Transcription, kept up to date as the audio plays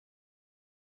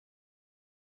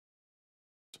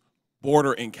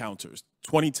border encounters.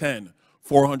 2010,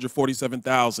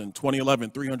 447,000.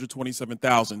 2011,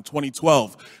 327,000.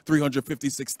 2012,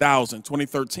 356,000.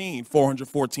 2013,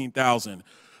 414,000.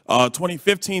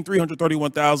 2015,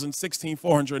 331,000. 16,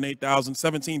 408,000.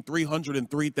 17,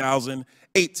 303,000.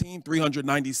 18,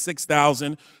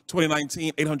 396,000.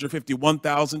 2019,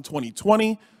 851,000.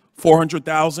 2020,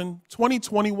 400,000.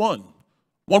 2021,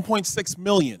 1.6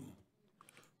 million.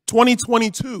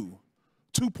 2022,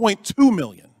 2.2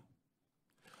 million.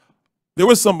 There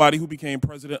was somebody who became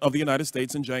president of the United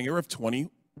States in January of 21.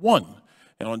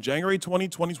 And on January 20,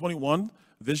 2021,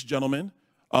 this gentleman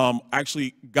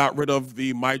actually got rid of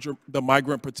the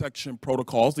Migrant Protection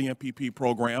Protocols, the MPP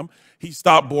program. He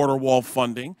stopped border wall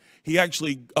funding. He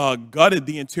actually gutted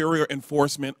the interior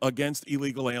enforcement against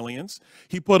illegal aliens.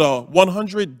 He put a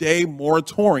 100-day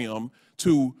moratorium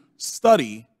to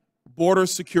study border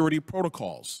security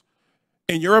protocols.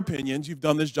 In your opinions, you've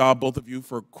done this job, both of you,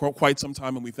 for quite some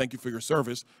time, and we thank you for your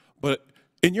service. But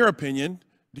in your opinion,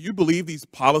 do you believe these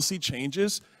policy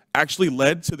changes actually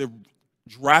led to the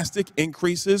drastic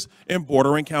increases in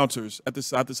border encounters at the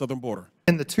southern border?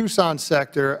 In the Tucson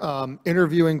sector,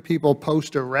 interviewing people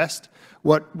post-arrest,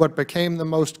 what became the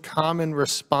most common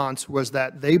response was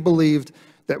that they believed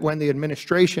that when the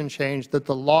administration changed, that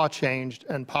the law changed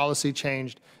and policy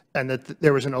changed, and that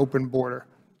there was an open border.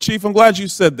 Chief, I'm glad you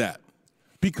said that,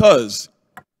 because,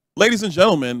 ladies and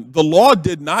gentlemen, the law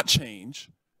did not change.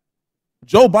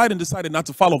 Joe Biden decided not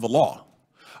to follow the law.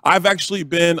 I've actually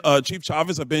been, Chief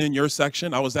Chavez, I've been in your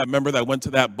section. I was that member that went to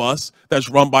that bus that's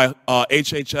run by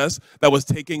HHS that was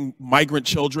taking migrant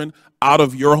children out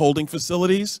of your holding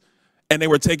facilities, and they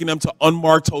were taking them to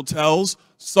unmarked hotels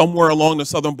somewhere along the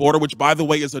southern border, which, by the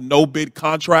way, is a no-bid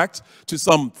contract to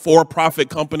some for-profit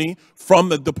company from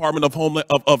the Department of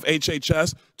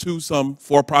HHS to some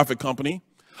for-profit company.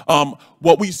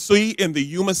 What we see in the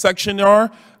Yuma section are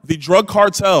the drug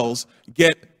cartels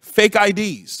get fake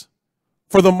IDs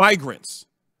for the migrants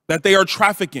that they are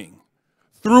trafficking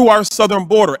through our southern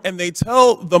border, and they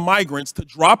tell the migrants to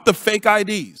drop the fake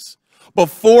IDs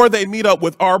before they meet up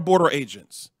with our border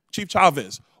agents. Chief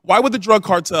Chavez, why would the drug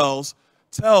cartels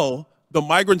tell the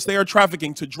migrants they are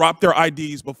trafficking to drop their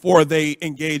IDs before they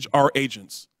engage our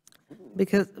agents?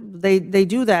 Because they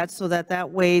do that so that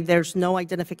way there's no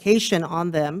identification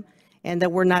on them, and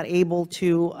that we're not able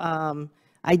to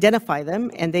identify them,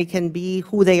 and they can be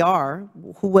who they are,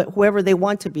 whoever they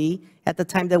want to be at the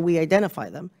time that we identify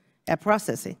them at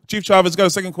processing. Chief Chavez, got a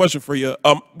second question for you.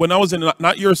 When I was in,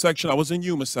 not your section, I was in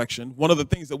Yuma section, one of the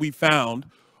things that we found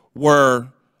were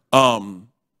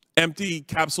empty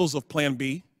capsules of Plan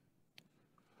B,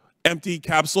 empty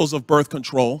capsules of birth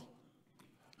control.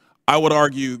 I would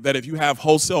argue that if you have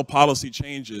wholesale policy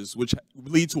changes which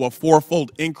lead to a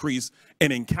fourfold increase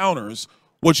in encounters,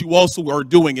 what you also are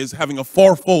doing is having a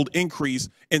fourfold increase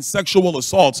in sexual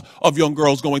assaults of young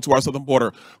girls going to our southern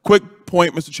border. Quick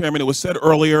point, Mr. Chairman, it was said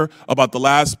earlier about the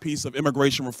last piece of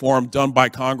immigration reform done by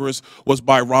Congress was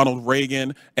by Ronald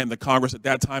Reagan and the Congress at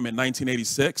that time in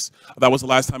 1986. That was the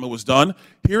last time it was done.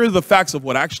 Here are the facts of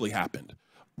what actually happened.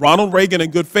 Ronald Reagan,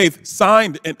 in good faith,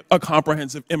 signed a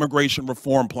comprehensive immigration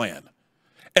reform plan.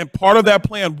 And part of that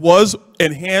plan was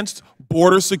enhanced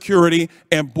border security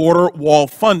and border wall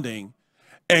funding.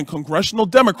 And congressional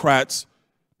Democrats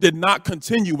did not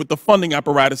continue with the funding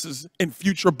apparatuses in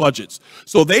future budgets.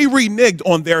 So they reneged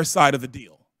on their side of the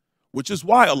deal, which is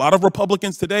why a lot of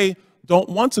Republicans today don't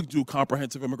want to do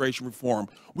comprehensive immigration reform.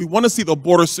 We want to see the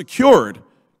border secured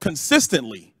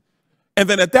consistently. And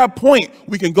then at that point,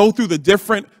 we can go through the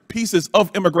different pieces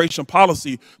of immigration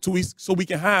policy so we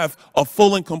can have a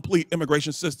full and complete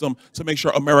immigration system to make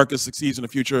sure America succeeds in the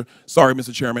future. Sorry,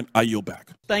 Mr. Chairman, I yield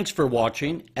back. Thanks for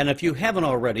watching, and if you haven't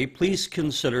already, please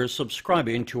consider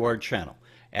subscribing to our channel.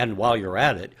 And while you're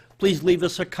at it, please leave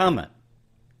us a comment.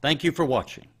 Thank you for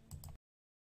watching.